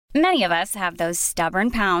Many of us have those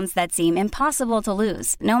stubborn pounds that seem impossible to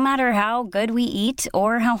lose, no matter how good we eat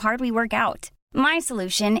or how hard we work out. My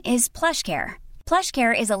solution is PlushCare.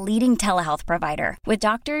 PlushCare is a leading telehealth provider with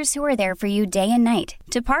doctors who are there for you day and night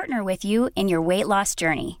to partner with you in your weight loss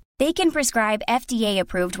journey. They can prescribe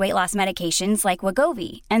FDA-approved weight loss medications like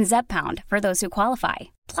Wegovy and Zepbound for those who qualify.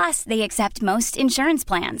 Plus, they accept most insurance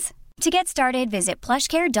plans. To get started, visit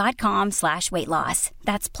plushcare.com/weightloss.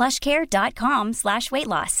 That's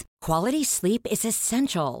plushcare.com/weightloss. Quality sleep is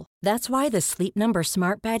essential. That's why the Sleep Number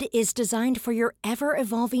Smart Bed is designed for your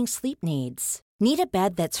ever-evolving sleep needs. Need a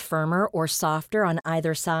bed that's firmer or softer on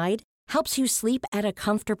either side? Helps you sleep at a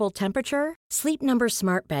comfortable temperature? Sleep Number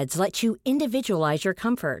Smart Beds let you individualize your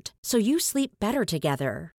comfort, so you sleep better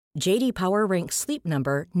together. J.D. Power ranks Sleep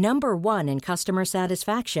Number #1 in customer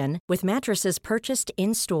satisfaction with mattresses purchased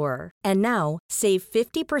in-store. And now, save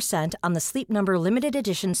 50% on the Sleep Number Limited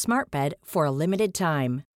Edition Smart Bed for a limited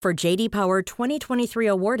time. For J.D. Power 2023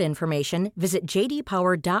 award information, visit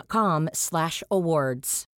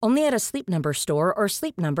jdpower.com/awards. Only at a Sleep Number store or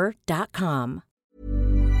sleepnumber.com.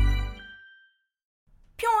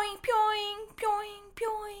 Pjoing, pjoing, pjoing,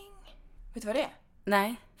 pjoing. Vet du vad det är?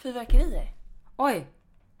 Nej. Fyrverkerier. Oj.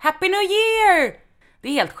 Happy New Year! Det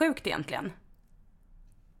är helt sjukt egentligen.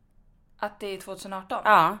 Att det är 2018?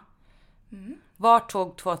 Ja. Vart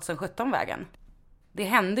tog 2017 vägen? Det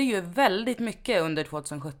hände ju väldigt mycket under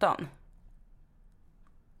 2017.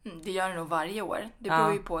 Det gör det nog varje år. Det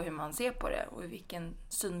beror ju på hur man ser på det och i vilken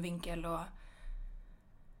synvinkel och...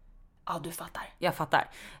 Ja, du fattar. Jag fattar.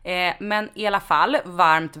 Men i alla fall,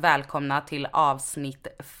 varmt välkomna till avsnitt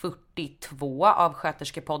 42 av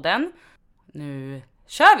Sköterskepodden. Nu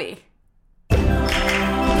kör vi!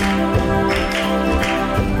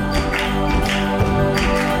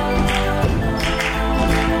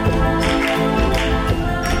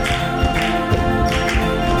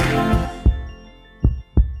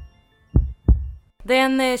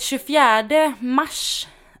 Den 24 mars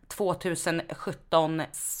 2017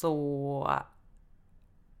 så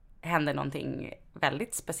hände någonting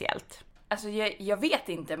väldigt speciellt. Alltså jag vet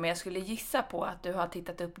inte, men jag skulle gissa på att du har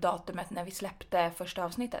tittat upp datumet när vi släppte första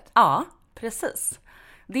avsnittet. Ja, precis.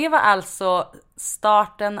 Det var alltså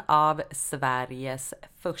starten av Sveriges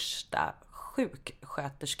första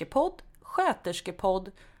sköterskepodd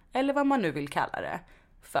eller vad man nu vill kalla det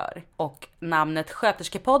för. Och namnet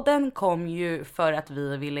Sköterskepodden kom ju för att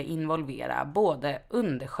vi ville involvera både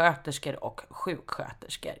undersköterskor och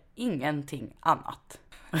sjuksköterskor. Ingenting annat.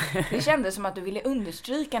 Det kändes som att du ville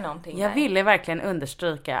understryka någonting. Jag ville verkligen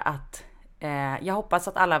understryka att jag hoppas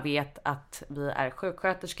att alla vet att vi är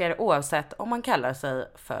sjuksköterskor oavsett om man kallar sig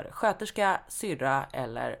för sköterska, syrra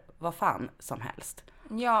eller vad fan som helst.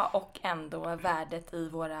 Ja, och ändå värdet i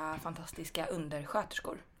våra fantastiska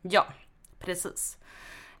undersköterskor. Ja, precis.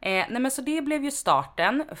 Nej men så det blev ju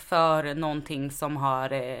starten för någonting som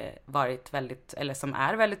har varit väldigt, eller som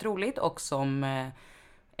är väldigt roligt och som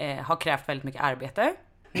har krävt väldigt mycket arbete.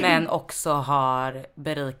 Men också har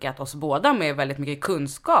berikat oss båda med väldigt mycket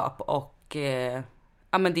kunskap och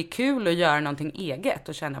ja men det är kul att göra någonting eget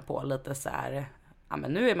och känna på lite så här, ja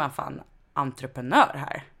men nu är man fan entreprenör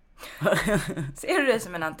här. Ser du dig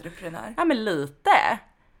som en entreprenör? Ja men lite.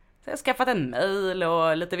 Så jag har skaffat en mail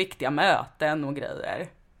och lite viktiga möten och grejer.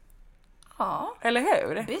 Ja. Eller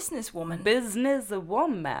hur? Businesswoman.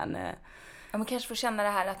 Businesswoman. Ja, man kanske får känna det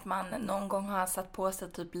här att man någon gång har satt på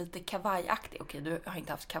sig typ lite kavajaktig. Okej, du har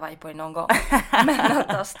inte haft kavaj på dig någon gång. Men att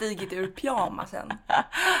du har stigit ur pyjamasen.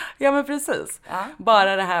 Ja men precis. Ja.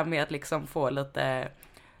 Bara det här med att liksom få lite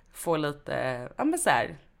ja men så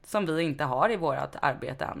här, som vi inte har i vårt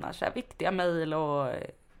arbete annars. Så här, viktiga mejl och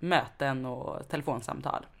möten och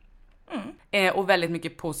telefonsamtal. Och väldigt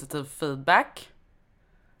mycket positiv feedback.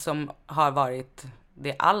 Som har varit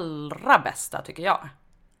det allra bästa tycker jag.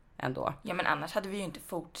 Ändå. Ja men annars hade vi ju inte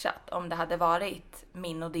fortsatt. Om det hade varit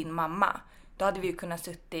min och din mamma, då hade vi ju kunnat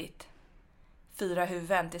suttit 4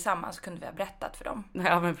 huvuden tillsammans och kunde vi ha berättat för dem.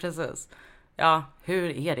 Ja men precis. Ja, hur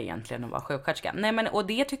är det egentligen att vara sjuksköterska? Nej men och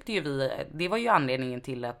det tyckte ju vi, det var ju anledningen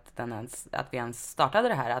till att vi ens startade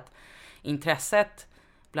det här, att intresset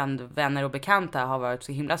bland vänner och bekanta har varit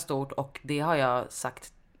så himla stort, och det har jag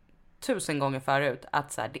sagt 1000 gånger förut,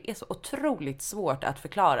 att så här, det är så otroligt svårt att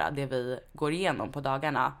förklara det vi går igenom på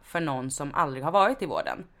dagarna för någon som aldrig har varit i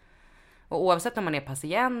vården. Och oavsett om man är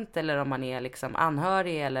patient eller om man är liksom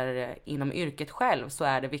anhörig eller inom yrket själv, så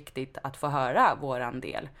är det viktigt att få höra våran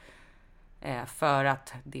del. För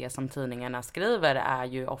att det som tidningarna skriver är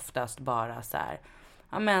ju oftast bara så här,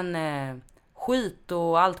 ja men skit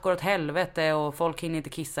och allt går åt helvete och folk hinner inte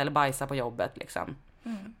kissa eller bajsa på jobbet liksom.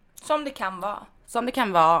 Som det kan vara. Som det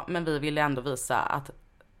kan vara, men vi vill ändå visa att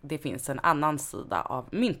det finns en annan sida av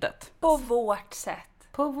myntet. På vårt sätt.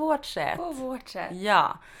 På vårt sätt. På vårt sätt.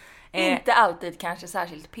 Ja. Inte alltid kanske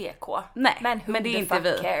särskilt PK. Nej, men who men det är the inte fuck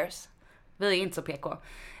vi. cares? Vi är inte så PK.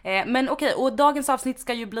 Men okej, och dagens avsnitt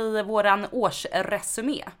ska ju bli våran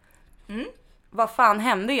årsresumé. Vad fan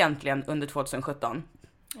hände egentligen under 2017?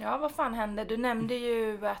 Ja, vad fan hände? Du nämnde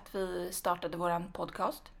ju att vi startade våran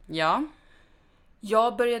podcast. Ja.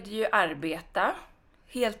 Jag började ju arbeta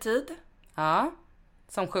heltid. Ja.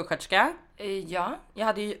 Som sjuksköterska. Ja, jag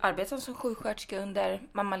hade ju arbetat som sjuksköterska under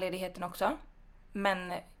mammaledigheten också.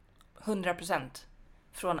 Men 100%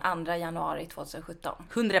 från 2 januari 2017.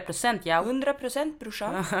 100% ja. 100%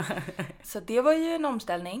 brorsan. Så det var ju en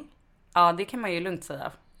omställning. Ja, det kan man ju lugnt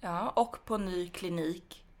säga. Ja, och på ny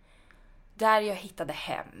klinik. Där jag hittade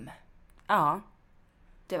hem. Ja.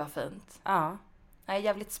 Det var fint. Ja. Det är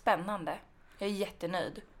jävligt spännande. Jag är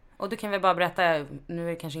jättenöjd. Och du kan väl bara berätta, nu är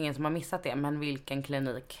det kanske ingen som har missat det, men vilken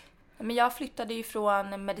klinik? Men jag flyttade ju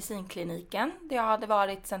från medicinkliniken, där jag hade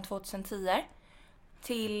varit sedan 2010,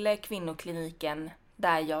 till kvinnokliniken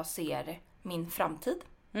där jag ser min framtid.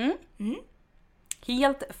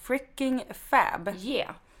 Helt freaking fab.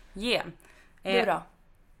 Yeah. Yeah. Du då?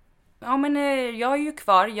 Ja, men jag är ju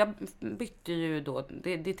kvar. Jag bytte ju då,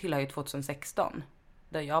 det tillhör ju 2016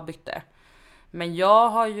 där jag bytte. Men jag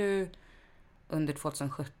har ju under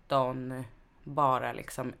 2017 bara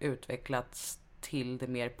liksom utvecklats till det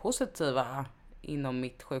mer positiva inom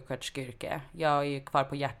mitt sjuksköterskeyrke. Jag är ju kvar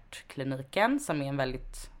på hjärtkliniken som är en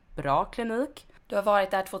väldigt bra klinik. Du har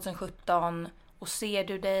varit där 2017 och ser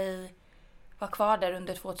du dig vara kvar där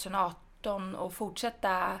under 2018 och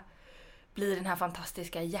fortsätta bli den här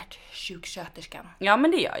fantastiska hjärtsjuksköterskan? Ja,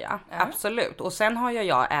 men det gör jag. Ja. Absolut. Och sen har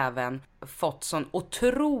jag även fått sån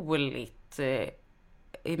otroligt...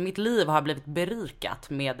 mitt liv har blivit berikat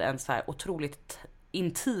med en så här otroligt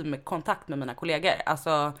intim kontakt med mina kollegor.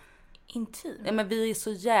 Alltså... Intim? Ja, men vi är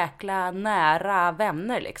så jäkla nära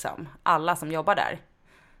vänner liksom. Alla som jobbar där.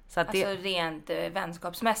 Så att alltså rent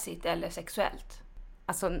vänskapsmässigt eller sexuellt?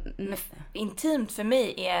 Alltså... Intimt för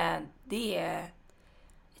mig är... Det är...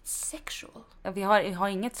 It's sexual. Vi har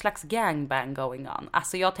inget slags gangbang going on.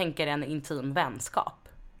 Alltså jag tänker en intim vänskap.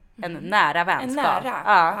 En nära vänskap. En nära?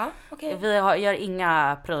 Ja. Aha, okay. Vi gör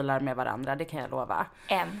inga prylar med varandra, det kan jag lova.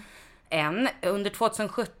 Under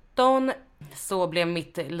 2017 så blev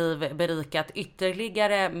mitt liv berikat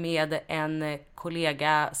ytterligare med en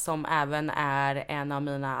kollega som även är en av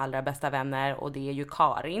mina allra bästa vänner. Och det är ju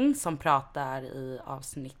Karin som pratar i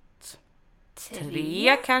avsnitt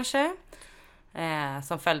 3 kanske.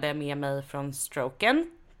 Som följde med mig från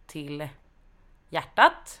stroken till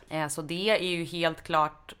hjärtat. Så det är ju helt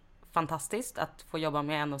klart fantastiskt att få jobba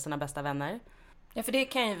med en av sina bästa vänner. Ja, för det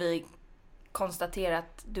kan ju vi konstatera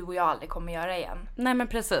att du och jag aldrig kommer göra igen. Nej, men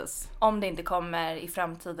precis. Om det inte i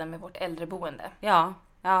framtiden med vårt äldreboende. Ja,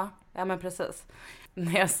 men precis.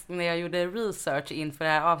 När jag gjorde research inför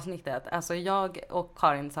det här avsnittet. Alltså jag och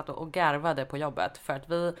Karin satt och garvade på jobbet för att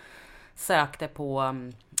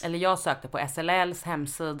jag sökte på SLLs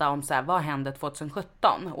hemsida om så här, vad hände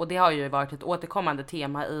 2017? Och det har ju varit ett återkommande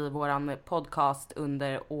tema i våran podcast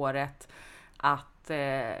under året att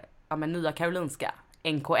men Nya Karolinska,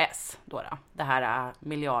 NKS då, det här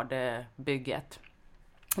miljardbygget.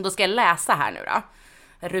 Och då ska jag läsa här nu då.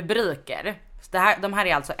 Rubriker. De här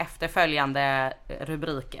är alltså efterföljande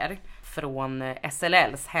rubriker från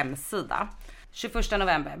SLLs hemsida. 21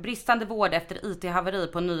 november. Bristande vård efter IT-haveri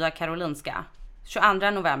på Nya Karolinska.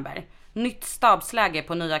 22 november. Nytt stabsläge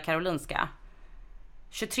på Nya Karolinska.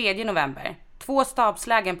 23 november. 2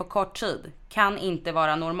 stabslägen på kort tid. Kan inte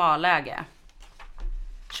vara normalläge.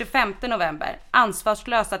 25 november.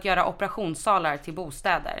 Ansvarslöst att göra operationssalar till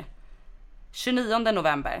bostäder. 29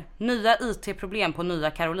 november. Nya IT-problem på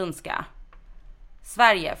Nya Karolinska.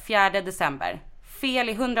 Sverige, 4 december. Fel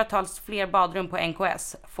i hundratals fler badrum på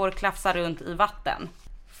NKS. Får klafsa runt i vatten.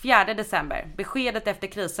 4 december. Beskedet efter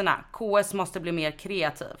kriserna. KS måste bli mer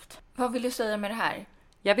kreativt. Vad vill du säga med det här?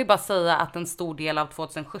 Jag vill bara säga att en stor del av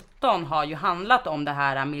 2017 har ju handlat om det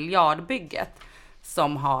här miljardbygget.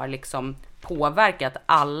 Som har liksom påverkat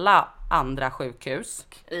alla andra sjukhus.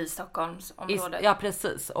 I Stockholmsområdet. Ja,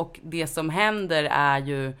 precis. Och det som händer är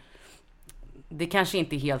ju... Det kanske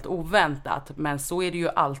inte är helt oväntat, men så är det ju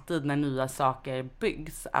alltid när nya saker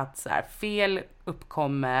byggs. Att så här, fel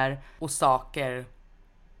uppkommer och saker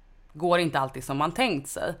går inte alltid som man tänkt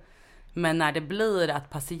sig. Men när det blir att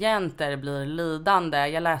patienter blir lidande.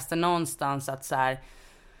 Jag läste någonstans att så här,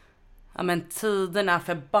 ja, men tiderna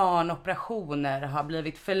för barnoperationer har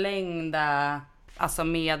blivit förlängda, alltså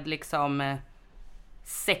med liksom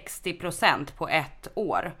 60% på 1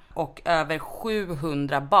 år. Och över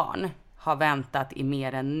 700 barn har väntat i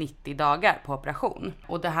mer än 90 dagar på operation.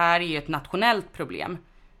 Och det här är ju ett nationellt problem.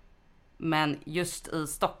 Men just i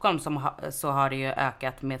Stockholm så har det ju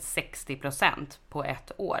ökat med 60% på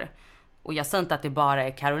ett år. Och jag säger inte att det bara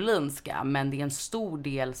är Karolinska, men det är en stor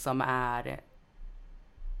del som är,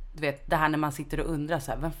 du vet, det här när man sitter och undrar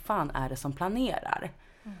så här, vem fan är det som planerar?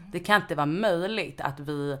 Det kan inte vara möjligt att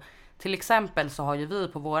vi, till exempel så har ju vi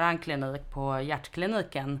på våran klinik, på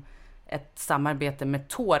hjärtkliniken, ett samarbete med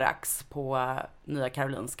Thorax på Nya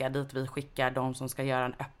Karolinska, dit vi skickar de som ska göra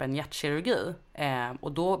en öppen hjärtkirurgi.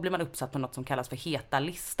 Och då blir man uppsatt på något som kallas för heta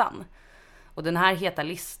listan. Och den här heta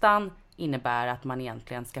listan innebär att man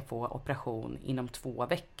egentligen ska få operation inom 2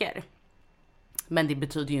 veckor. Men det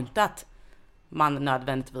betyder ju inte att man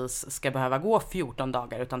nödvändigtvis ska behöva gå 14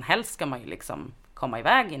 dagar, utan helst ska man ju liksom komma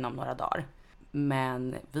iväg inom några dagar.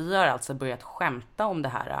 Men vi har alltså börjat skämta om det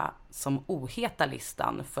här som oheta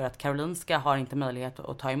listan, för att Karolinska har inte möjlighet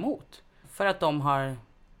att ta emot. För att de har,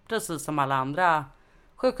 precis som alla andra,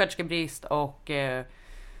 sjuksköterskebrist och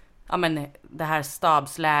det här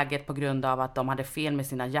stabsläget på grund av att de hade fel med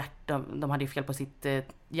sina de hade fel på sitt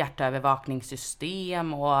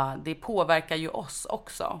hjärtövervakningssystem, och det påverkar ju oss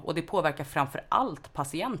också. Och det påverkar framför allt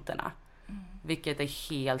patienterna. Vilket är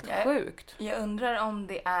helt sjukt. Jag undrar om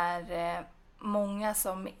det är många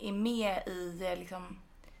som är med i liksom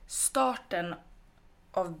starten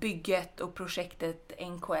av bygget och projektet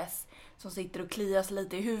NKS som sitter och kliar sig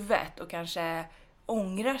lite i huvudet och kanske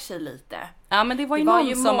ångrar sig lite. Ja, men det var ju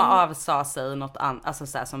någon som avsa sig något annat, alltså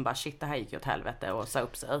så här, som bara shit, det här gick åt helvete och sa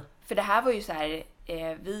upp sig. För det här var ju så här,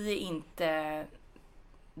 vi är inte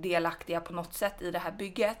delaktiga på något sätt i det här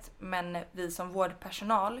bygget, men vi som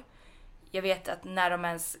vårdpersonal, jag vet att när de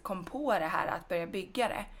ens kom på det här att börja bygga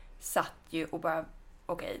det, satt ju och bara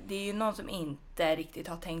okej, det är ju någon som inte riktigt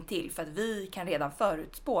har tänkt till, för att vi kan redan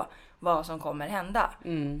förutspå vad som kommer hända.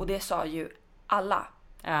 Och det sa ju alla.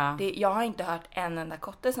 Ja. Jag har inte hört en enda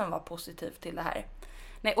kotte som var positiv till det här.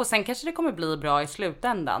 Nej, och sen kanske det kommer bli bra i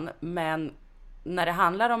slutändan, men när det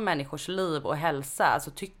handlar om människors liv och hälsa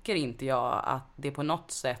så tycker inte jag att det på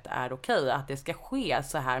något sätt är okej att det ska ske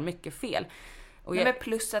så här mycket fel. Och men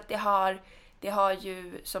plus att det har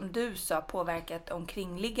ju, som du sa, påverkat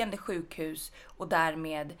omkringliggande sjukhus och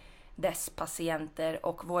därmed dess patienter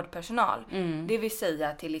och vårdpersonal. Det vill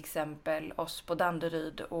säga till exempel oss på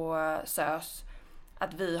Danderyd och SÖS,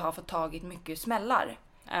 att vi har fått tagit mycket smällar.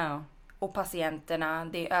 Ja. Och patienterna,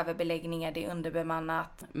 det är överbeläggningar, det är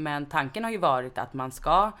underbemannat. Men tanken har ju varit att man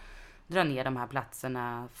ska dra ner de här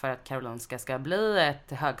platserna för att Karolinska ska bli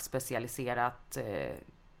ett högspecialiserat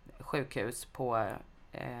sjukhus på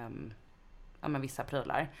vissa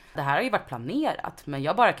prylar. Det här har ju varit planerat, men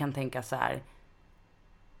jag bara kan tänka så här,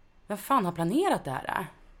 vem fan har planerat det här?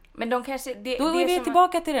 Men de kanske... Då är vi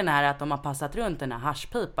tillbaka till den här att de har passat runt den här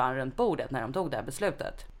haschpipan runt bordet när de tog det här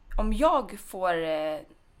beslutet. Om jag får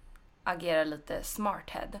agera lite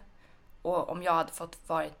smarthead och om jag hade fått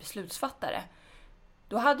vara ett beslutsfattare,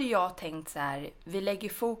 då hade jag tänkt så här, vi lägger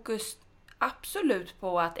fokus absolut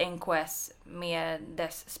på att NKS med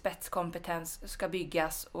dess spetskompetens ska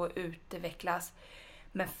byggas och utvecklas.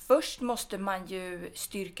 Men först måste man ju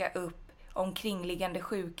styrka upp omkringliggande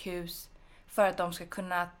sjukhus för att de ska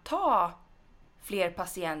kunna ta fler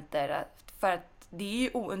patienter. För att det är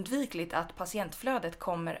ju oundvikligt att patientflödet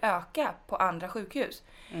kommer öka på andra sjukhus.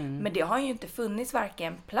 Men det har ju inte funnits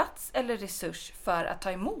varken plats eller resurs för att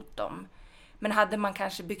ta emot dem. Men hade man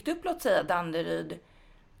kanske byggt upp, låt säga Danderyd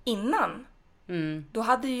innan, då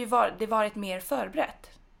hade det varit mer förberett.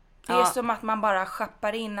 Det är som att man bara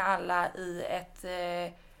schappar in alla i ett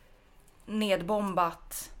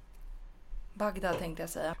nedbombat Bagdad, tänkte jag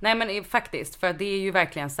säga. Nej, men faktiskt, för det är ju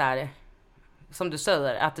verkligen så här, som du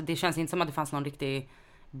säger, att det känns inte som att det fanns någon riktigt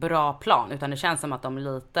bra plan, utan det känns som att de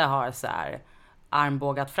lite har så här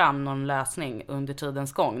armbågat fram någon lösning under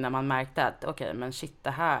tidens gång när man märkte att okej, men shit, det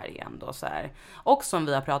här är ändå så här. Och som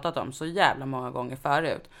vi har pratat om så jävla många gånger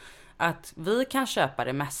förut, att vi kan köpa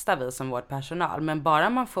det mesta, vi som vårdpersonal, men bara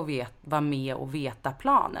man får vara med och veta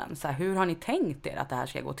planen. Så här, hur har ni tänkt er att det här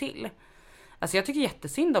ska gå till? Alltså jag tycker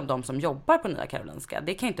jättesynd om de som jobbar på Nya Karolinska.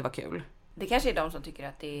 Det kan inte vara kul. Det kanske är de som tycker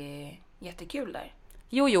att det är jättekul där.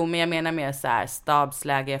 Jo, men jag menar mer så här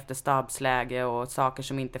stabsläge efter stabsläge och saker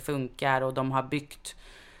som inte funkar, och de har byggt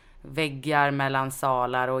väggar mellan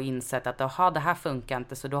salar och insett att det här funkar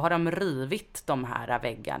inte, så då har de rivit de här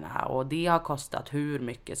väggarna, och det har kostat hur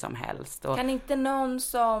mycket som helst. Och... Kan inte någon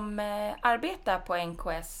som arbetar på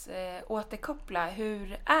NKS återkoppla,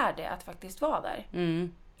 hur är det att faktiskt vara där?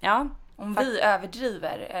 Ja. Om vi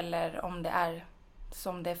överdriver eller om det är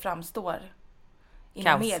som det framstår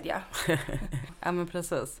inom media. Ja, men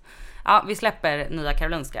precis. Ja, vi släpper Nya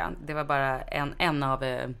Karolinska. Det var bara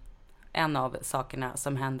en av sakerna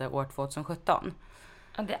som hände år 2017.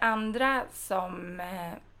 Och det andra som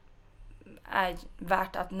är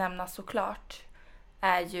värt att nämna såklart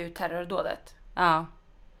är ju terrordådet. Ja.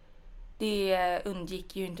 Det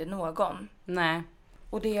undgick ju inte någon. Nej.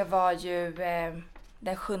 Och det var ju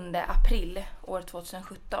den 7 april år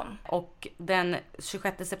 2017. Och den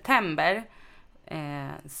 26 september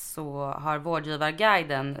så har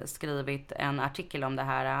Vårdgivarguiden skrivit en artikel om det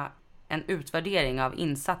här. En utvärdering av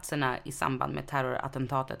insatserna i samband med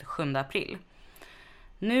terrorattentatet 7 april.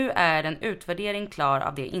 Nu är en utvärdering klar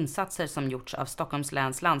av de insatser som gjorts av Stockholms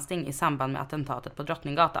läns landsting i samband med attentatet på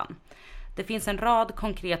Drottninggatan. Det finns en rad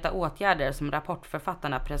konkreta åtgärder som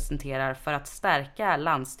rapportförfattarna presenterar för att stärka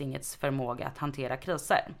landstingets förmåga att hantera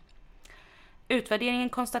kriser. Utvärderingen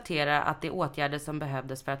konstaterar att de åtgärder som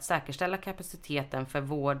behövdes för att säkerställa kapaciteten för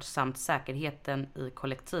vård samt säkerheten i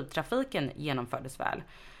kollektivtrafiken genomfördes väl.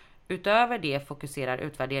 Utöver det fokuserar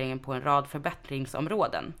utvärderingen på en rad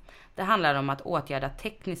förbättringsområden. Det handlar om att åtgärda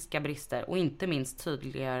tekniska brister och inte minst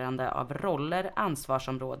tydliggörande av roller,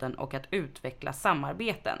 ansvarsområden och att utveckla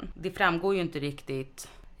samarbeten. Det framgår ju inte riktigt.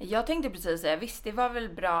 Jag tänkte precis säga, visst det var väl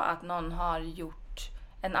bra att någon har gjort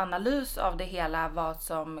en analys av det hela, vad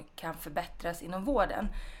som kan förbättras inom vården.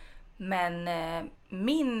 Men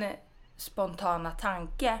min spontana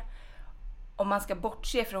tanke, om man ska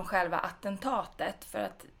bortse från själva attentatet, för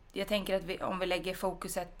att jag tänker att om vi lägger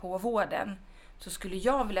fokuset på vården, så skulle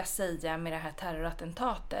jag vilja säga med det här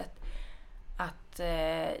terrorattentatet att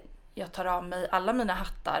jag tar av mig alla mina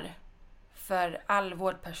hattar för all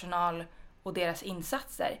vårdpersonal och deras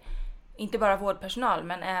insatser. Inte bara vårdpersonal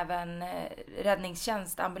men även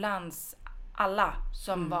räddningstjänst, ambulans, alla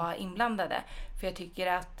som var inblandade. För jag tycker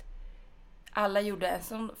att alla gjorde en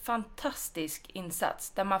sån fantastisk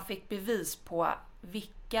insats där man fick bevis på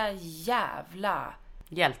vilka jävla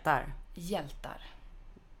hjältar.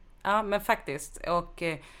 Ja, men faktiskt. Och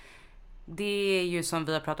det är ju som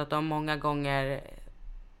vi har pratat om många gånger,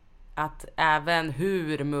 att även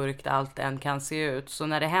hur mörkt allt än kan se ut, så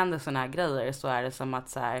när det händer såna här grejer så är det som att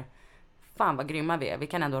så här, fan vad grymma vi är. Vi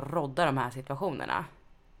kan ändå rodda de här situationerna.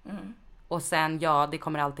 Och sen, ja, det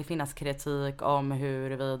kommer alltid finnas kritik om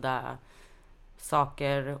huruvida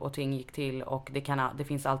saker och ting gick till, och det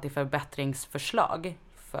finns alltid förbättringsförslag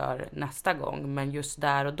för nästa gång, men just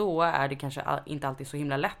där och då är det kanske inte alltid så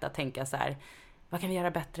himla lätt att tänka så här, vad kan vi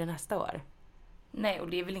göra bättre nästa år? Nej, och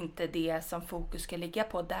det är väl inte det som fokus ska ligga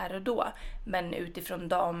på där och då, men utifrån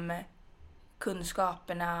de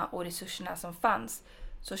kunskaperna och resurserna som fanns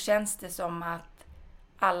så känns det som att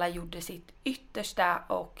alla gjorde sitt yttersta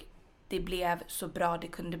och det blev så bra det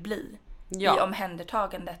kunde bli i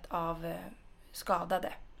omhändertagandet av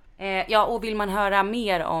skadade. Ja, och vill man höra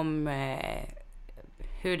mer om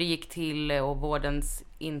hur det gick till och vårdens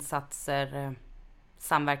insatser,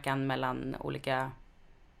 samverkan mellan olika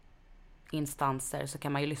instanser, så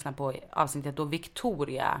kan man ju lyssna på avsnittet då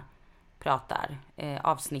Victoria pratar,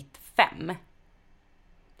 avsnitt 5,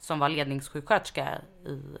 som var ledningssjuksköterska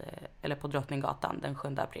på Drottninggatan den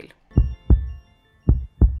 7 april.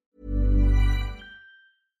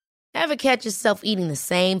 Ever catch yourself eating the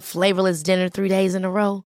same flavorless dinner 3 days in a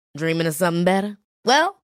row? Dreaming of something better?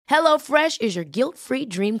 Well, HelloFresh is your guilt-free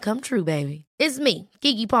dream come true, baby. It's me,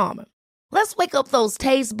 Keke Palmer. Let's wake up those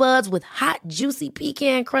taste buds with hot, juicy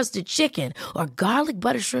pecan-crusted chicken or garlic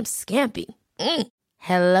butter shrimp scampi.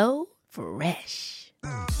 Hello Fresh.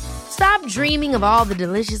 Stop dreaming of all the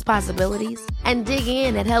delicious possibilities and dig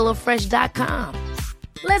in at HelloFresh.com.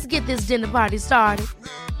 Let's get this dinner party started.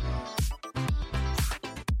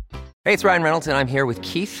 Hey, it's Ryan Reynolds, and I'm here with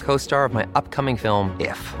Keith, co-star of my upcoming film,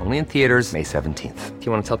 If, only in theaters May 17th. Do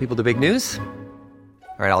you want to tell people the big news?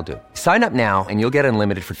 All right, I'll do it. Sign up now and you'll get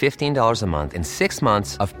unlimited for $15 a month and 6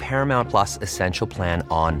 months of Paramount Plus Essential Plan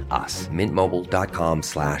on us.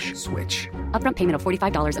 Mintmobile.com/switch. Upfront payment of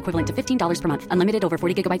 $45 equivalent to $15 per month. Unlimited over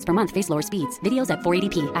 40 gigabytes per month. Face lower speeds. Videos at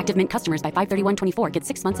 480p. Active Mint customers by 531.24 get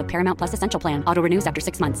 6 months of Paramount Plus Essential Plan. Auto renews after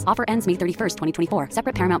 6 months. Offer ends May 31st, 2024.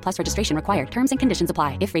 Separate Paramount Plus registration required. Terms and conditions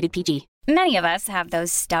apply if rated PG. Many of us have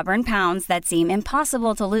those stubborn pounds that seem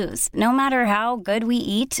impossible to lose, no matter how good we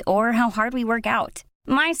eat or how hard we work out.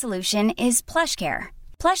 My solution is PlushCare.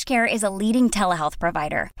 PlushCare is a leading telehealth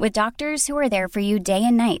provider with doctors who are there for you day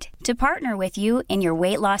and night to partner with you in your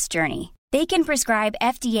weight loss journey. They can prescribe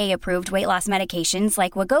FDA-approved weight loss medications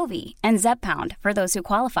like Wegovy and Zepbound for those who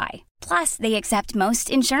qualify. Plus, they accept most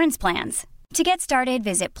insurance plans. To get started,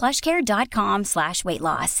 visit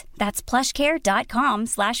plushcare.com/weightloss. That's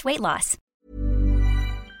plushcare.com/weightloss.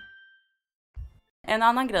 en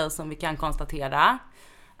annan grej som vi kan konstatera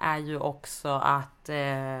är ju också att,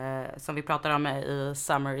 som vi pratar om i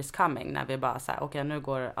Summer is coming, när vi bara säger okej, nu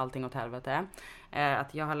går allting åt helvete.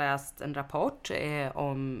 Att jag har läst en rapport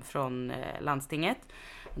från landstinget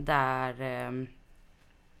där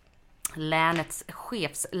länets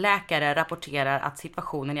chefsläkare rapporterar att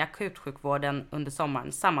situationen i akutsjukvården under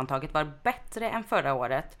sommaren sammantaget var bättre än förra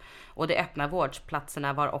året och de öppna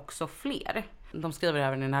vårdplatserna var också fler. De skriver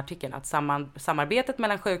även i den här artikeln att samarbetet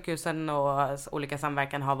mellan sjukhusen och olika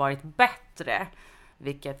samverkan har varit bättre.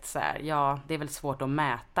 Vilket så här, ja, det är väl svårt att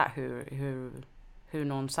mäta hur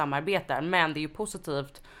någon samarbetar. Men det är ju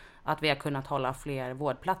positivt att vi har kunnat hålla fler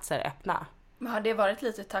vårdplatser öppna. Men har det varit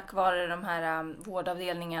lite tack vare de här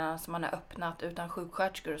vårdavdelningarna som man har öppnat utan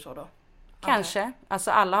sjuksköterskor och så då? Kanske.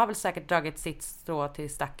 Alltså alla har väl säkert dragit sitt strå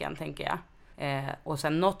till stacken, tänker jag. Och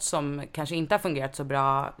sen något som kanske inte har fungerat så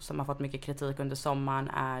bra, som har fått mycket kritik under sommaren,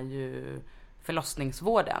 är ju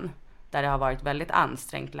förlossningsvården. Där det har varit väldigt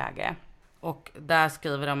ansträngt läge. Och där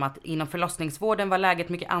skriver de att inom förlossningsvården var läget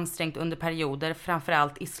mycket ansträngt under perioder,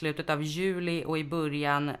 framförallt i slutet av juli och i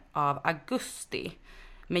början av augusti.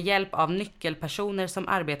 Med hjälp av nyckelpersoner som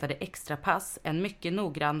arbetade extra pass, en mycket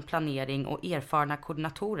noggrann planering och erfarna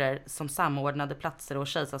koordinatorer som samordnade platser och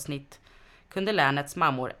kejsarsnitt kunde länets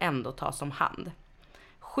mammor ändå tas om hand.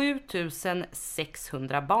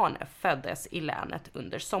 7600 barn föddes i länet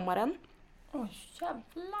under sommaren. Oj,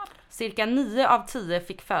 jävlar. Cirka 9 av 10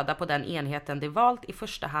 fick föda på den enheten de valt i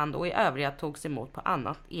första hand och i övriga togs emot på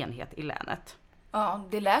annat enhet i länet. Ja,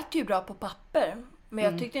 det lät ju bra på papper. Men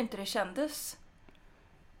jag tyckte inte det kändes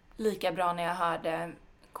lika bra när jag hörde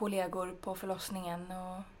kollegor på förlossningen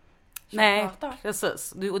och prata.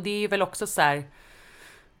 Precis. Och det är ju väl också så här,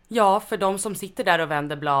 ja, för de som sitter där och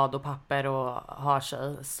vänder blad och papper och har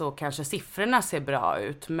sig, så kanske siffrorna ser bra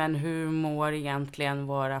ut. Men hur mår egentligen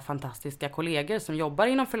våra fantastiska kollegor som jobbar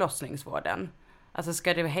inom förlossningsvården? Alltså,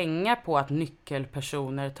 ska det hänga på att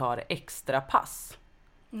nyckelpersoner tar extra pass?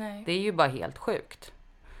 Nej. Det är ju bara helt sjukt.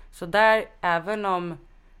 Så där, även om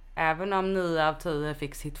 9 av 10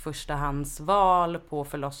 fick sitt förstahandsval på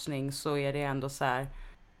förlossning, så är det ändå så här,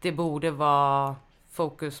 det borde vara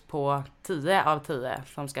fokus på 10 av 10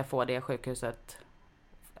 som ska få det sjukhuset,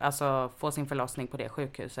 alltså få sin förlossning på det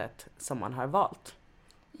sjukhuset som man har valt.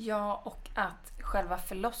 Ja, och att själva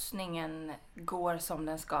förlossningen går som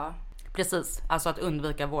den ska. Precis, alltså att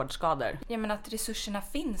undvika vårdskador. Ja, men att resurserna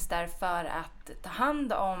finns där för att ta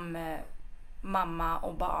hand om mamma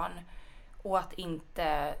och barn, och att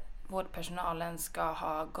inte vårdpersonalen ska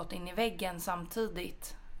ha gått in i väggen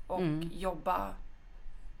samtidigt och jobba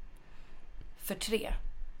för 3.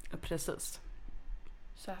 Precis.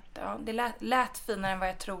 Så att, ja, det lät finare än vad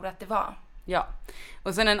jag tror att det var. Ja,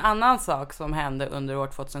 och sen en annan sak som hände under år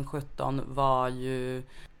 2017 var ju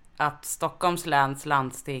att Stockholms läns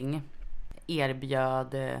landsting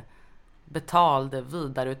erbjöd betald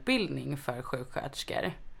vidareutbildning för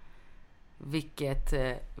sjuksköterskor.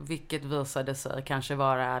 Vilket visade sig kanske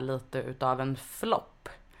vara lite utav en flopp.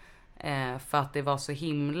 För att det var så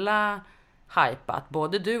himla hypat.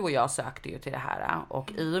 Både du och jag sökte ju till det här.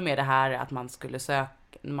 Och i och med det här att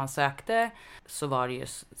man sökte, så var det ju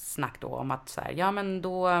snack då om att så här, ja, men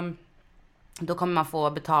då kommer man få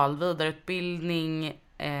betald vidareutbildning.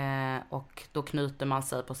 Och då knyter man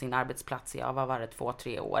sig på sin arbetsplats i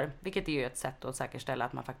 2-3 år. Vilket är ju ett sätt att säkerställa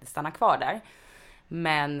att man faktiskt stannar kvar där.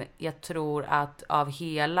 Men jag tror att av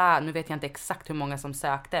hela, nu vet jag inte exakt hur många som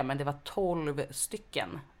sökte, men det var 12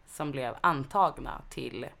 stycken som blev antagna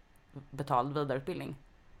till betald vidareutbildning.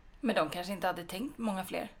 Men de kanske inte hade tänkt många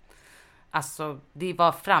fler. Alltså,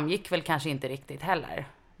 framgick väl kanske inte riktigt heller.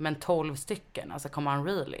 Men 12 stycken, alltså come on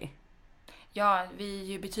really. Ja, vi är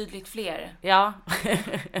ju betydligt fler. Ja.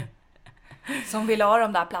 Som vill ha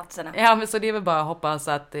de där platserna. Ja, men så det är väl bara att hoppas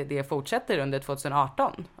att det fortsätter under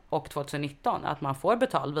 2018 och 2019. Att man får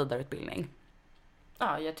betald vidareutbildning.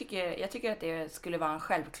 Ja, jag tycker att det skulle vara en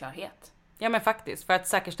självklarhet. Ja, men faktiskt. För att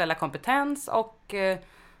säkerställa kompetens och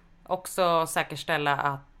också säkerställa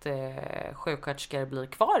att sjuksköterskor blir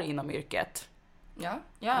kvar inom yrket. Ja.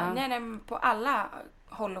 Nej, på alla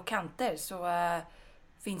håll och kanter så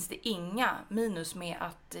finns det inga minus med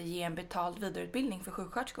att ge en betald vidareutbildning för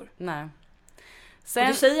sjuksköterskor. Nej. Och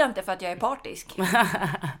det säger jag inte för att jag är partisk.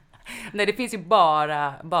 Nej, det finns ju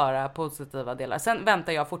bara positiva delar. Sen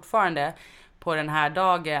väntar jag fortfarande på den här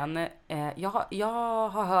dagen. Jag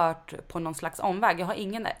har hört på någon slags omväg. Jag har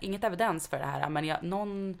inget evidens för det här.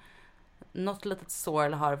 Men något litet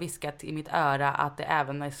sorl har viskat i mitt öra att det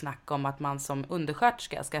även är snack om att man som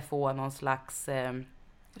undersköterska ska få någon slags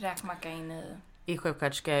räkmacka in i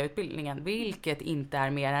sjuksköterskeutbildningen. Vilket inte är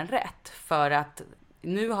mer än rätt. För att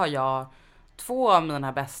nu har jag 2 av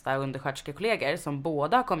mina bästa undersköterskekollegor som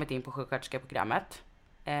båda har kommit in på sjuksköterskeprogrammet.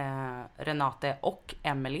 Renate och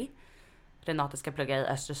Emily. Renate ska plugga i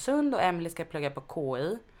Östersund och Emily ska plugga på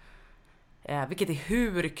KI. Vilket är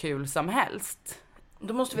hur kul som helst.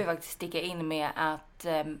 Då måste vi faktiskt sticka in med att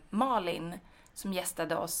Malin som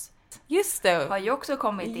gästade oss, just det, har ju också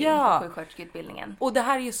kommit in på sjuksköterskeutbildningen. Och det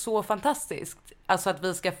här är ju så fantastiskt. Alltså att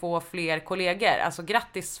vi ska få fler kollegor. Alltså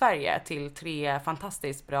grattis Sverige till 3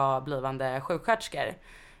 fantastiskt bra blivande sjuksköterskor.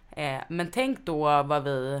 Men tänk då vad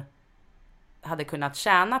vi hade kunnat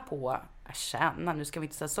tjäna på. Nu ska vi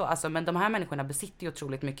inte säga så. Alltså, men de här människorna besitter ju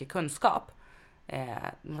otroligt mycket kunskap.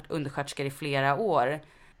 Varit undersköterskor i flera år.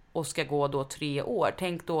 Och ska gå då 3 år.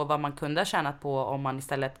 Tänk då vad man kunde ha tjänat på om man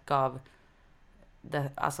istället gav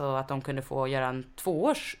alltså att de kunde få göra en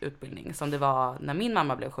 2-års utbildning som det var när min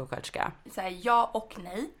mamma blev sjuksköterska. Så här, ja och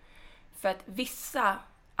nej. För att vissa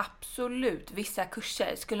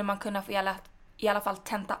kurser skulle man kunna få i alla fall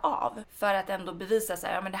tenta av. För att ändå bevisa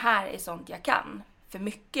sig, ja men det här är sånt jag kan. För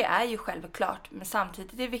mycket är ju självklart. Men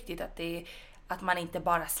samtidigt är det viktigt att man inte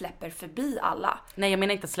bara släpper förbi alla. Nej, jag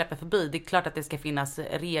menar inte att släppa förbi. Det är klart att det ska finnas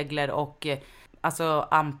regler och alltså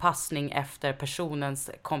anpassning efter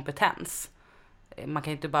personens kompetens. Man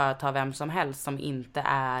kan inte bara ta vem som helst som inte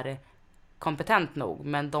är kompetent nog.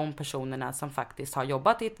 Men de personerna som faktiskt har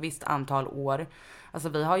jobbat i ett visst antal år. Alltså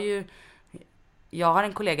jag har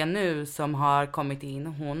en kollega nu som har kommit in.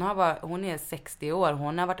 Hon är 60 år.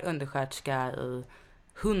 Hon har varit undersköterska i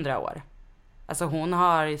 100 år. Alltså hon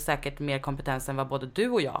har säkert mer kompetens än vad både du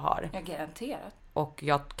och jag har. Jag garanterat. Och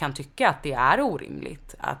jag kan tycka att det är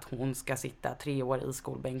orimligt att hon ska sitta 3 år i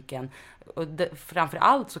skolbänken. Och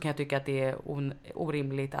framförallt så kan jag tycka att det är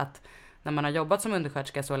orimligt att när man har jobbat som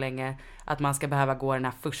undersköterska så länge att man ska behöva gå den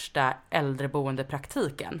här första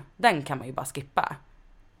äldreboendepraktiken. Den kan man ju bara skippa.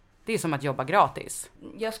 Det är som att jobba gratis.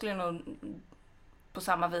 Jag skulle nog på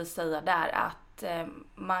samma vis säga där att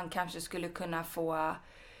man kanske skulle kunna få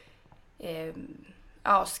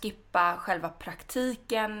skippa själva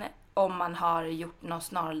praktiken om man har gjort något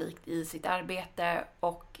snarlikt i sitt arbete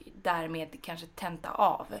och därmed kanske tenta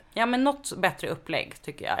av. Ja, men något bättre upplägg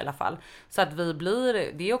tycker jag i alla fall. Så att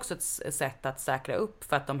det är också ett sätt att säkra upp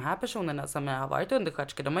för att de här personerna som har varit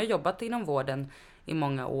undersköterskor, de har jobbat inom vården i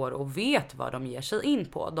många år och vet vad de ger sig in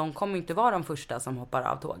på. De kommer inte vara de första som hoppar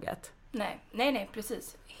av tåget. Nej,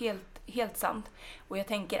 precis. Helt sant. Och jag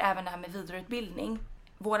tänker även det här med vidareutbildning.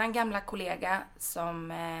 Våran gamla kollega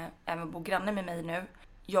som även bor granne med mig nu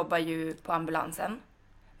jobbar ju på ambulansen.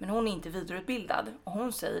 Men hon är inte vidareutbildad. Och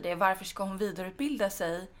hon säger det, varför ska hon vidareutbilda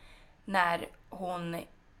sig när hon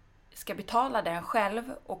ska betala den själv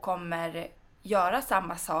och kommer göra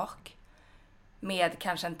samma sak med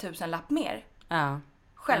kanske en 1000-lapp mer? Ja.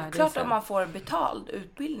 Självklart om man får betald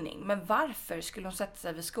utbildning. Men varför skulle hon sätta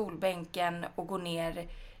sig vid skolbänken och gå ner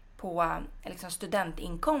på liksom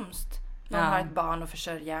studentinkomst när hon har ett barn att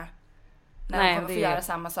försörja? När hon kommer få göra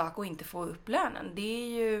samma sak och inte få upp lönen.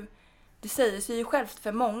 Det säger sig ju självt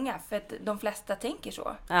för många. För att de flesta tänker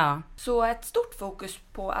så. Ja. Så ett stort fokus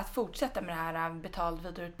på att fortsätta med det här betald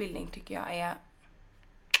vidareutbildning tycker jag är...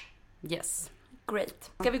 Yes.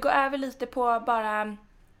 Great. Ska vi gå över lite på bara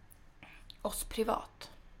oss privat?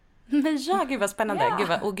 Men ja, gud vad spännande.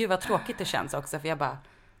 Ja. Gud vad tråkigt det känns också. För jag bara,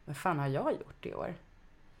 vad fan har jag gjort i år?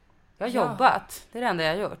 Jag har jobbat. Det är det enda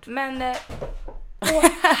jag har gjort. Men...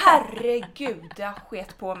 herregud, jag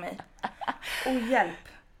sket på mig. Hjälp.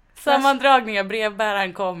 Sammandragning av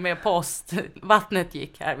brevbäraren kom med post. Vattnet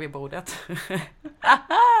gick här vid bordet.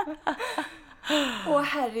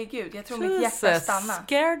 Herregud, jag tror mitt hjärta stannar.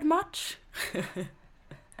 Scared much?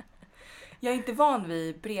 Jag är inte van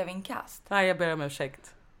vid brevinkast. Nej, jag ber om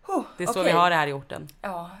ursäkt. Det är så vi har det här i orten.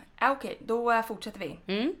 Ja, okej, då fortsätter vi.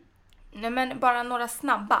 Nej, men bara några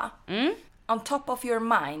snabba. On top of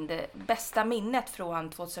your mind, bästa minnet från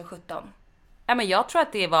 2017? Ja, men jag tror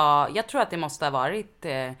att det måste ha varit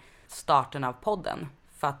starten av podden.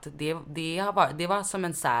 För att det var som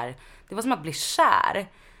en så här, det var som att bli kär.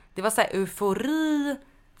 Det var så här eufori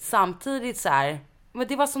samtidigt så här, men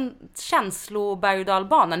det var som känsloberg- och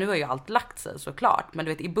dalbana. Nu har ju allt lagt sig såklart, men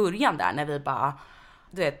du vet i början där när vi bara,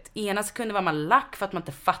 du vet, ena sekunden var man lack för att man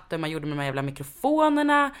inte fattade hur man gjorde med de här jävla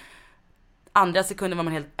mikrofonerna. Andra sekunden var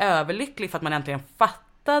man helt överlycklig för att man äntligen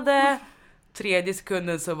fattade. Tredje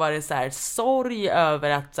sekunden så var det så här sorg över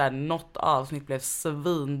att så här, något avsnitt blev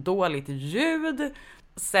svindåligt ljud.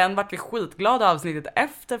 Sen vart vi skitglada avsnittet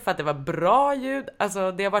efter för att det var bra ljud.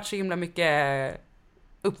 Alltså det har varit så himla mycket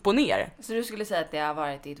upp och ner. Så du skulle säga att det har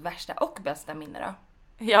varit ditt värsta och bästa minne då?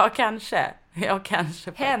 Ja, kanske.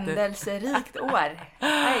 Händelserikt år.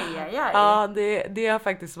 Aj. Ja, det har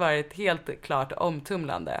faktiskt varit helt klart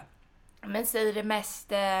omtumlande. Men säg det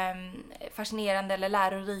mest fascinerande eller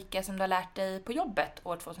lärorika som du har lärt dig på jobbet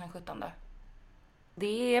år 2017 då?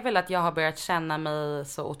 Det är väl att jag har börjat känna mig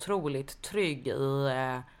så otroligt trygg i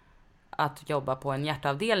att jobba på en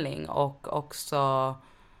hjärtavdelning och också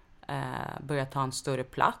börjat ta en större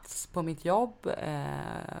plats på mitt jobb.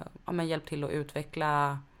 Hjälpt till att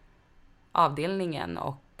utveckla avdelningen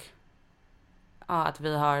och att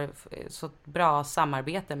vi har så bra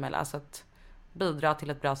samarbete med, alltså att bidra till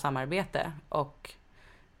ett bra samarbete och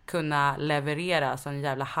kunna leverera så en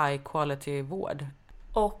jävla high quality vård.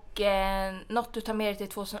 Och något du tar med dig till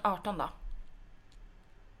 2018 då?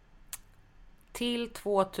 Till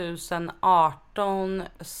 2018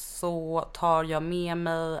 så tar jag med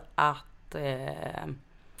mig att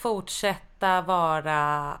fortsätta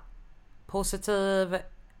vara positiv,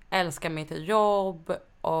 älska mitt jobb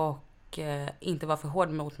och inte vara för hård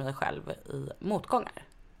mot mig själv i motgångar.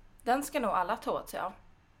 Den ska nog alla ta åt sig av.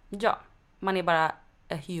 Ja, man är bara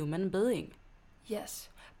a human being. Yes,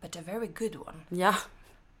 but a very good one. Ja.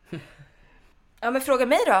 Ja, men fråga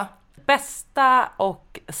mig då. Bästa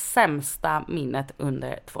och sämsta minnet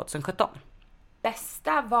under 2017?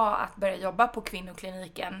 Bästa var att börja jobba på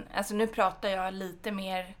kvinnokliniken. Alltså nu pratar jag lite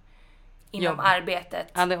mer inom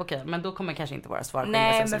arbetet. Ja, det är okej. Men då kommer kanske inte våra svar på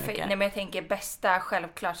nej, så mycket. Nej, men jag tänker bästa,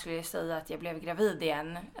 självklart skulle jag säga att jag blev gravid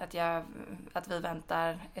igen. Att vi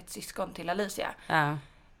väntar ett syskon till Alicia. Ja.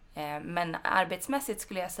 Men arbetsmässigt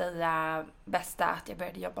skulle jag säga bästa att jag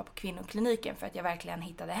började jobba på kvinnokliniken för att jag verkligen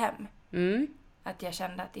hittade hem. Mm. Att jag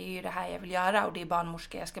kände att det är ju det här jag vill göra och det är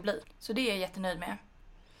barnmorska jag ska bli. Så det är jag jättenöjd med.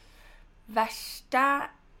 Värsta...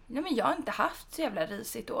 Nej, men jag har inte haft så jävla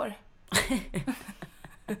risigt år.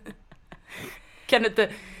 Kan du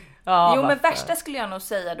inte... Ja, jo, men värsta skulle jag nog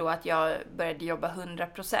säga då att jag började jobba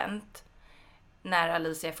 100% när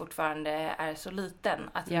Alicia fortfarande är så liten.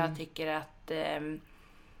 Att jag tycker att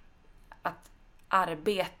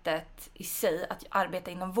arbetet i sig, att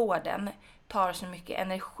arbeta inom vården tar så mycket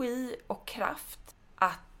energi och kraft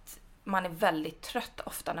att man är väldigt trött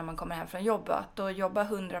ofta när man kommer hem från jobbet. Att då jobba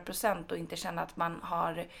 100% och inte känna att man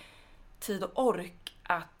har tid och ork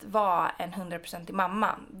att vara en 100%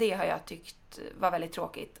 mamma. Det har jag tyckt var väldigt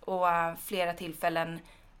tråkigt. Och flera tillfällen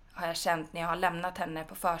har jag känt när jag har lämnat henne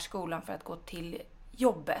på förskolan för att gå till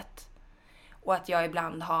jobbet. Och att jag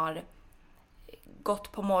ibland har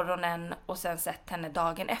gått på morgonen och sen sett henne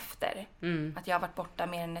dagen efter. Att jag har varit borta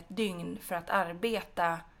mer än ett dygn för att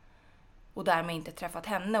arbeta och därmed inte träffat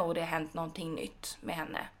henne och det har hänt någonting nytt med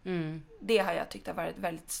henne. Det har jag tyckt har varit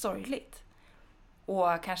väldigt sorgligt.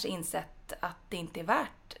 Och kanske insett att det inte är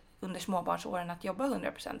värt under småbarnsåren att jobba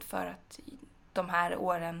 100% för att de här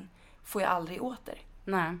åren får jag aldrig åter.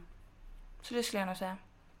 Nej. Så det skulle jag nog säga.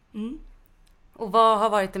 Och vad har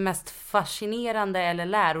varit det mest fascinerande eller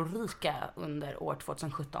lärorika under år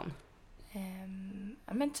 2017?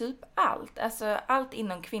 Men typ allt. Alltså allt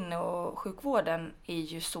inom kvinnosjukvården är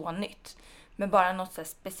ju så nytt. Men bara något så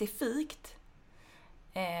specifikt.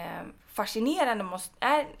 Fascinerande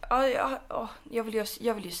måste... jag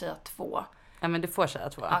vill ju säga 2. Ja, men du får säga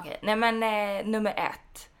 2. Okej. Nej, men nummer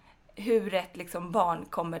 1. Hur ett liksom barn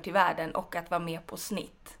kommer till världen och att vara med på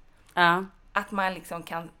snitt. Ja. Att man liksom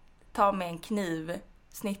kan ta med en kniv,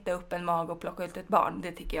 snitta upp en mag och plocka ut ett barn.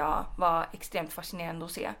 Det tycker jag var extremt fascinerande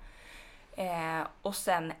att se. Och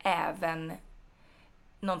sen även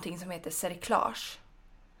någonting som heter cerklage.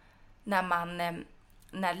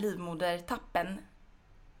 När livmodertappen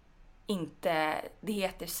inte, det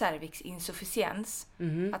heter cervixinsufficiens,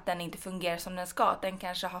 att den inte fungerar som den ska. Att den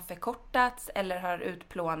kanske har förkortats eller har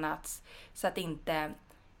utplånats så att inte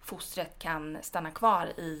fostret kan stanna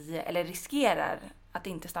kvar i, eller riskerar att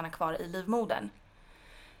inte stanna kvar i livmodern.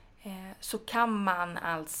 Så kan man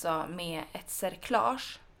alltså med ett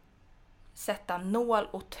cerklage sätta nål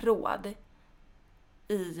och tråd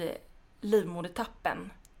i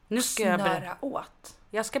livmodertappen och snöra åt.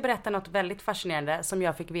 Jag ska berätta något väldigt fascinerande som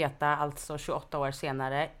jag fick veta alltså 28 år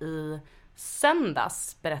senare. I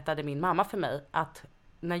söndags berättade min mamma för mig att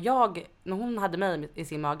när hon hade mig i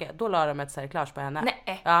sin mage, då la de ett cerklage på henne.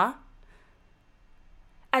 Nej. Ja.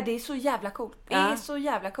 Det är så jävla coolt. Det är så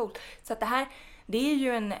jävla coolt. Så att det är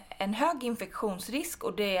ju en hög infektionsrisk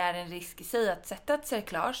och det är en risk i sig att sätta ett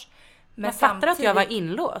cerklage. Men fattar du att jag var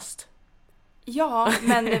inlåst? Ja,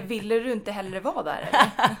 men ville du inte hellre vara där?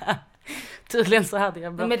 Eller? Tydligen så hade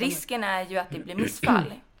jag bråttom. Men risken är ju att det blir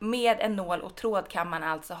missfall. Med en nål och tråd kan man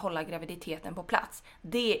alltså hålla graviditeten på plats.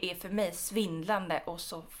 Det är för mig svindlande och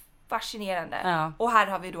så fascinerande. Ja. Och här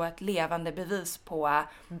har vi då ett levande bevis på...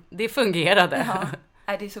 Det fungerade.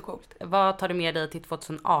 Ja, det är så coolt. Vad tar du med dig till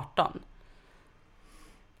 2018?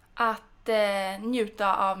 Att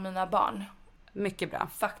njuta av mina barn. Mycket bra.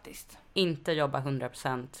 Faktiskt. Inte jobba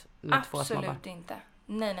 100% med 2 småbarn. Absolut inte.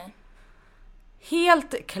 Nej.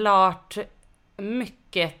 Helt klart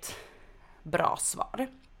mycket bra svar.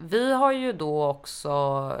 Vi har ju då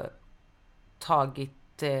också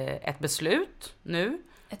tagit ett beslut nu.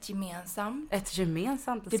 Ett gemensamt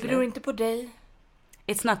beslut. Det beror inte på dig.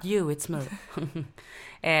 It's not you, it's me.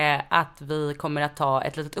 Att vi kommer att ta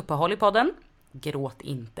ett litet uppehåll i podden. Gråt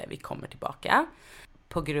inte, vi kommer tillbaka.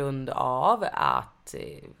 På grund av att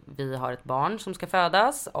vi har ett barn som ska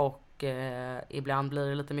födas och ibland blir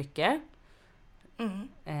det lite mycket.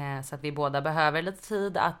 Så att vi båda behöver lite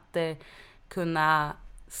tid att kunna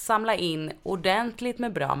samla in ordentligt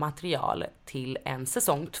med bra material till en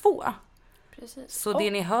säsong 2. Precis. Så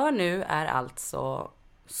det ni hör nu är alltså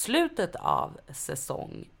slutet av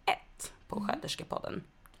säsong 1 på Sköterskepodden.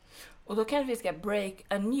 Och då kanske vi ska break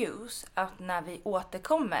a news att när vi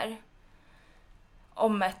återkommer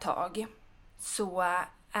om ett tag så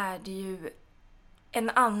är det ju en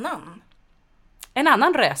annan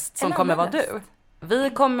röst som kommer vara du. Vi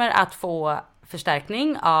kommer att få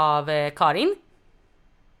förstärkning av Karin.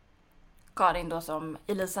 Karin då, som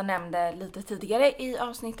Elisa nämnde lite tidigare i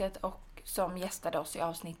avsnittet och som gästade oss i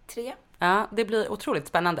avsnitt 3. Ja, det blir otroligt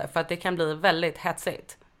spännande för att det kan bli väldigt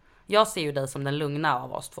hetsigt. Jag ser ju dig som den lugna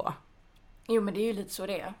av oss 2. Jo, men det är ju lite så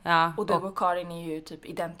det är. Ja, och du och Karin är ju typ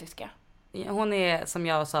identiska. Hon är, som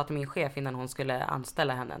jag sa till min chef innan hon skulle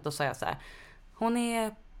anställa henne, då sa jag så här: hon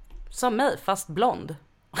är som mig fast blond.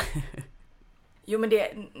 Jo, men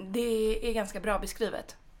det är ganska bra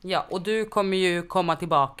beskrivet. Ja, och du kommer ju komma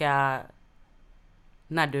tillbaka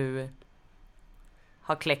när du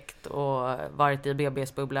har kläckt och varit i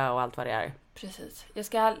BBS-bubbla och allt vad det är. Precis. Jag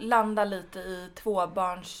ska landa lite i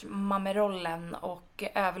 2-barns-mammerollen och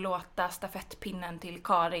överlåta stafettpinnen till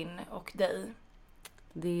Karin och dig.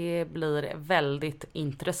 Det blir väldigt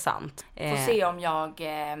intressant. Får se om jag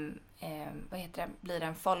blir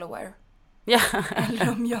en follower. Ja.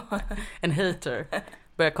 Eller om jag... en hater.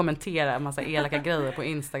 Börjar kommentera en massa elaka grejer på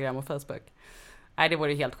Instagram och Facebook. Nej, det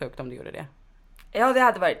vore helt sjukt om du gjorde det. Ja, det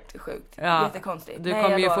hade varit sjukt. Ja. Jättekonstigt. Du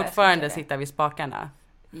kommer ju fortfarande sitta vid spakarna.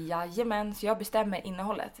 Jajamän, så jag bestämmer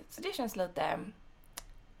innehållet. Så det känns lite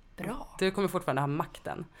bra. Du kommer fortfarande ha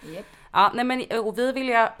makten. Yep. Ja, nej men, och vi vill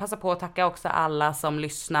ju passa på att tacka också alla som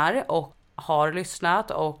lyssnar och har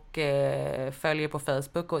lyssnat och följer på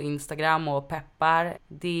Facebook och Instagram och peppar.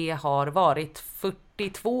 Det har varit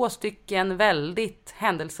 42 stycken väldigt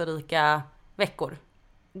händelserika veckor.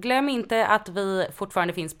 Glöm inte att vi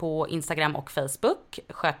fortfarande finns på Instagram och Facebook,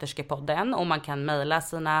 Sköterskepodden, och man kan mejla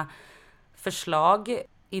sina förslag,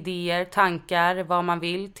 idéer, tankar, vad man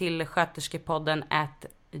vill till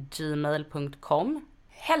sköterskepodden@gmail.com.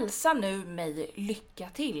 Hälsa nu mig lycka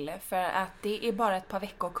till, för att det är bara ett par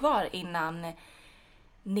veckor kvar innan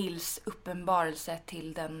Nils uppenbarelse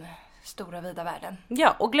till den stora vida världen.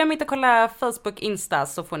 Ja, och glöm inte att kolla Facebook, Insta,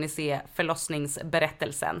 så får ni se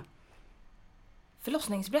förlossningsberättelsen.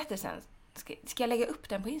 Förlossningsberättelsen? Ska jag lägga upp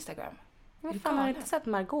den på Instagram? Men fan, har du inte sett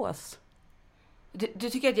Margaux? Du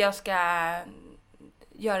tycker att jag ska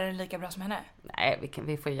göra den lika bra som henne? Nej,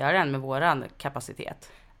 vi får göra den med våran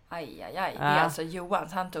kapacitet. Aj. Det är alltså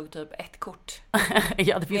Johans, han tog typ ett kort.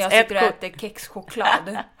 Ja, det finns jag ett kort. Jag äter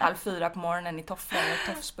kexchoklad 3:30 på morgonen i tofflor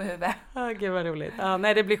och tofs på huvudet. Gud vad roligt. Ja,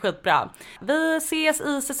 nej, det blir skitbra. Vi ses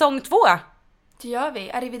i säsong 2. Det gör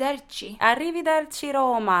vi. Arrivederci. Arrivederci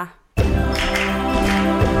Roma.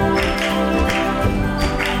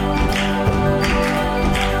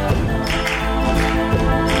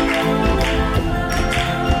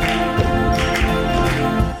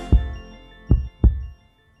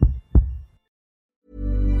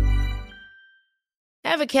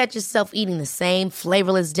 Ever catch yourself eating the same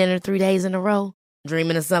flavorless dinner 3 days in a row?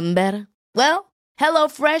 Dreaming of something better? Well,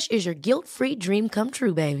 HelloFresh is your guilt-free dream come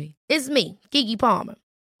true, baby. It's me, Keke Palmer.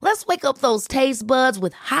 Let's wake up those taste buds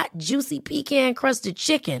with hot, juicy pecan-crusted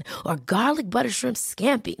chicken or garlic butter shrimp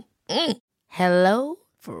scampi. Hello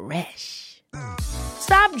Fresh.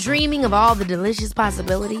 Stop dreaming of all the delicious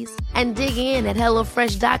possibilities and dig in at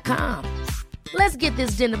HelloFresh.com. Let's get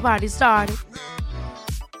this dinner party started.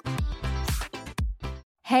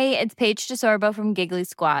 Hey, it's Paige DeSorbo from Giggly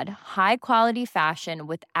Squad. High quality fashion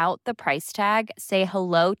without the price tag. Say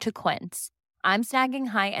hello to Quince. I'm snagging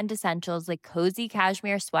high-end essentials like cozy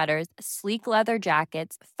cashmere sweaters, sleek leather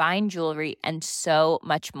jackets, fine jewelry, and so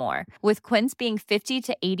much more. With Quince being 50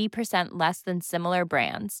 to 80% less than similar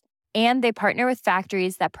brands. And they partner with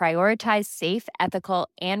factories that prioritize safe, ethical,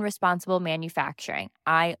 and responsible manufacturing.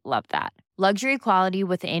 I love that. Luxury quality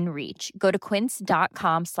within reach. Go to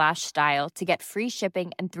quince.com/style to get free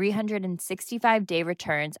shipping and 365-day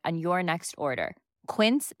returns on your next order.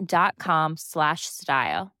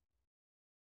 quince.com/style.